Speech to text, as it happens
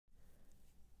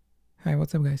Hi,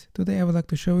 what's up guys? Today I would like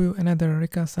to show you another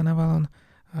Rikka Sunavalon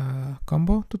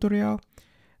combo tutorial.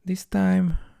 This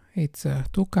time it's a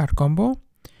 2-card combo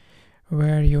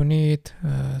where you need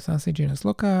Sunset Genus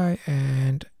Loci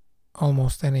and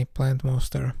almost any plant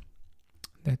monster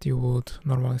that you would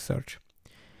normally search.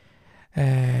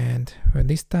 And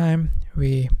this time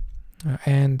we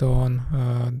end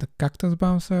on the Cactus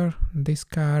Bouncer. This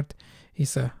card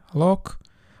is a lock.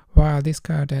 While this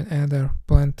card and another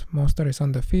plant monster is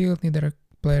on the field, neither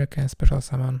player can special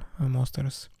summon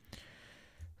monsters.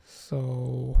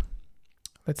 So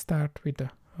let's start with the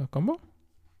combo.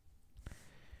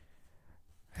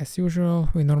 As usual,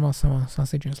 we normal summon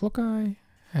Sunset Genus Loci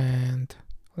and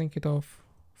link it off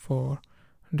for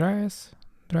Dryas.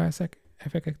 Dryas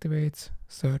effect activates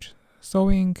Search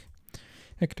Sowing,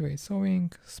 activate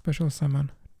Sowing, special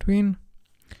summon Twin.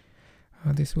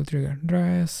 This will trigger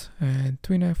Dryas, and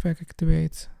Twin effect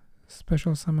activates,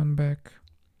 special summon back,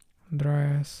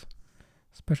 Dryas,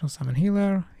 special summon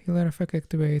Healer, Healer effect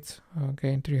activates,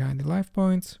 gain 300 life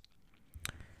points,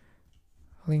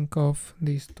 link off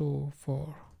these two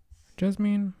for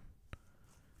Jasmine,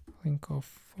 link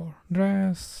off for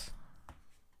Dryas,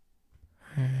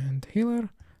 and Healer,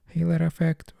 Healer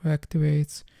effect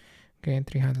activates, gain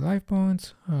 300 life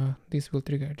points. This will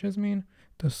trigger Jasmine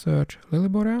to search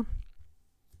Lilyborea.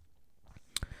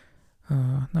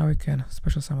 Now we can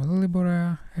special summon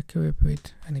Lilyborea, equip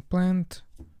with any plant,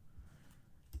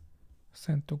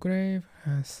 send to grave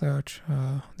and search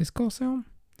Discolseum,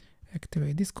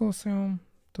 activate Discolseum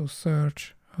to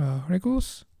search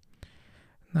Regulus.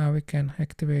 Now we can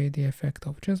activate the effect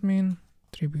of Jasmine,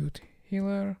 tribute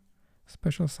Healer,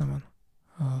 special summon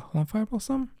Lonefire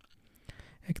Blossom,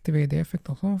 activate the effect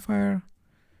of Lonefire,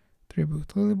 tribute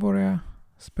Lilyborea,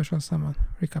 special summon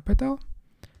Rikka Petal,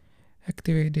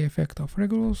 activate the effect of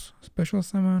Regulus, special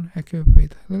summon, equip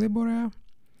with Lilyborea,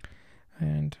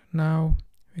 and now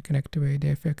we can activate the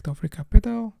effect of Rikka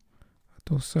Petal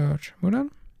to search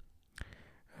Mudan.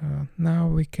 Now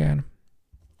we can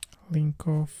link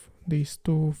off these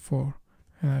two for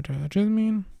another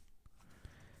Jasmine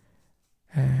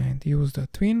and use the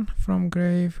Twin from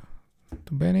grave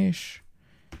to banish,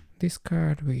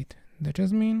 discard with the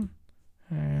Jasmine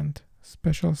and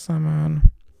special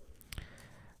summon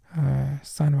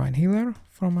Sunvine Healer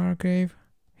from our grave.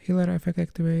 Healer effect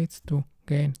activates to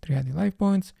gain 300 life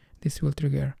points. This will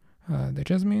trigger the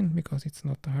Jasmine because it's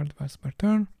not a hard advice per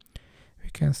turn. We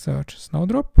can search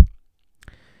Snowdrop,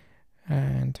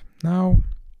 and now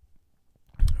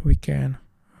we can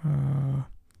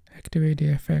activate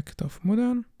the effect of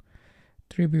Mudan,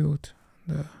 tribute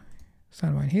the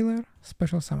Sunvine Healer,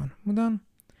 special summon Mudan,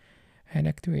 and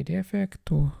activate the effect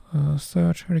to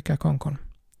search Rikka Konkon.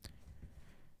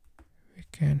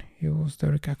 Can use the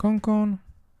Rikka Konkon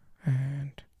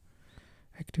and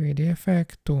activate the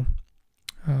effect to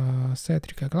set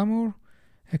Rikka Glamour,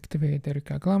 activate the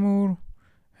Rikka Glamour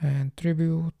and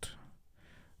tribute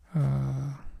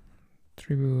the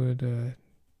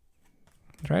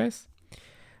Dryas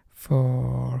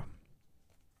for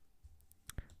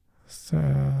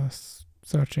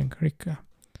searching Rikka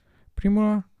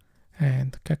Primula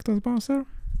and Cactus Bouncer.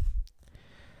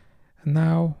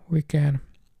 Now we can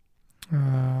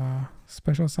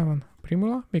special summon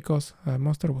Primula because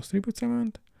monster was tribute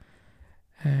summoned,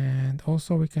 and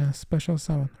also we can special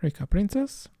summon Rikka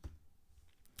Princess.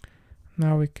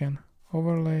 Now we can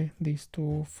overlay these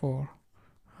two for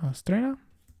Strena,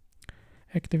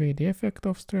 activate the effect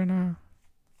of Strena,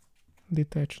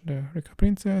 detach the Rikka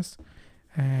Princess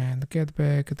and get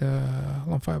back the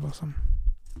Lonefire Blossom.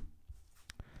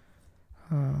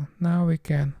 Now we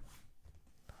can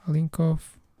link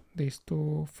off these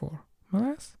two for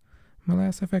Malas.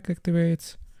 Malas effect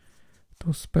activates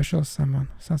to special summon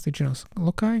Sunset Genus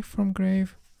Loci from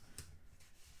grave.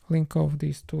 Link off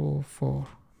these two for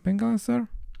Bengalancer.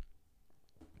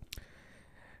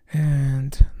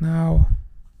 And now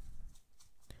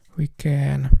we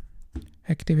can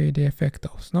activate the effect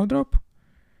of Snowdrop,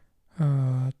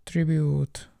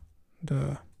 tribute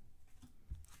the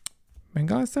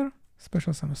Bengalancer,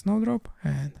 special summon Snowdrop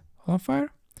and Lonefire.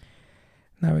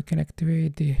 Now we can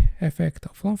activate the effect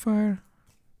of Lonefire,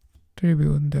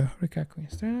 tribute the Rikka Queen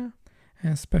Strena,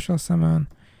 and special summon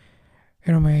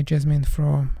Aromate Jasmine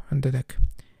from the deck.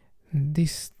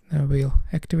 This will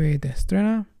activate the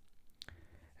Strena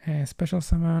and special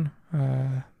summon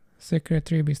Sacred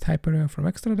Tree Beast Hyperion from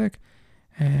extra deck,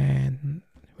 and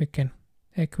we can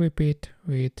equip it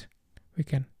with, we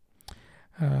can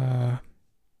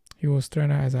use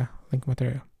Strena as a link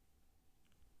material,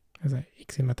 as a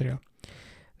exit material.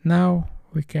 Now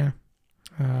we can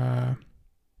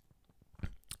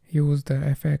use the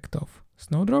effect of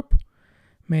Snowdrop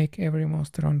make every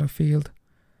monster on the field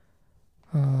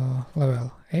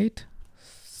level 8,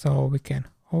 so we can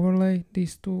overlay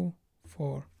these two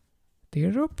for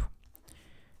Teardrop.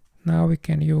 Now we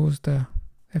can use the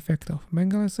effect of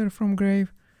Bengalizer from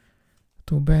grave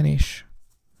to banish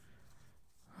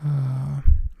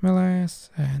Melees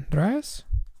and Dryas.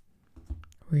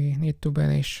 We need to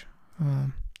banish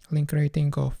link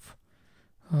rating of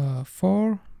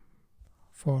 4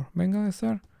 for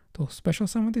Bengalizer to special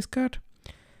summon this card.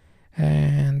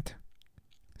 And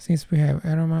since we have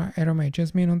Aromate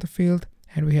Jasmine on the field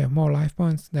and we have more life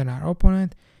points than our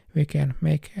opponent, we can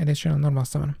make additional normal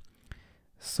summon.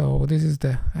 So this is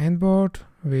the end board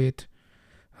with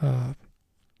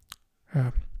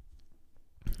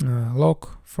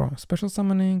lock from special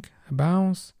summoning, a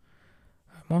bounce,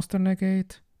 a monster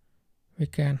negate. We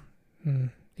can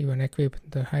even equip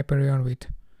the Hyperion with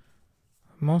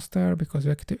monster because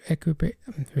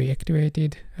we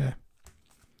activated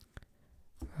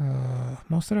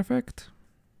monster effect.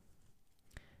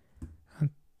 And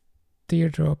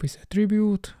Teardrop is a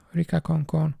tribute. Rikka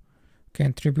Concon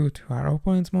can tribute our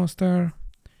opponent's monster.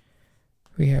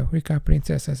 We have Rikka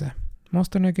Princess as a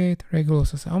monster negate,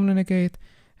 Regulus as an Omni negate,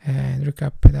 and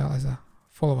Rikka Pedal as a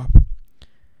follow-up.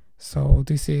 So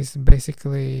this is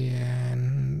basically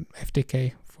an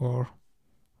FTK for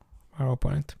our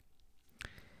opponent.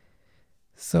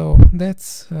 So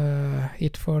that's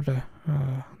it for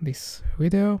this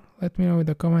video. Let me know in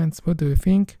the comments what do you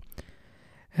think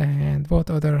and what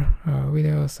other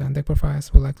videos and deck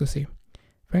profiles would like to see.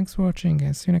 Thanks for watching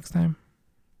and see you next time.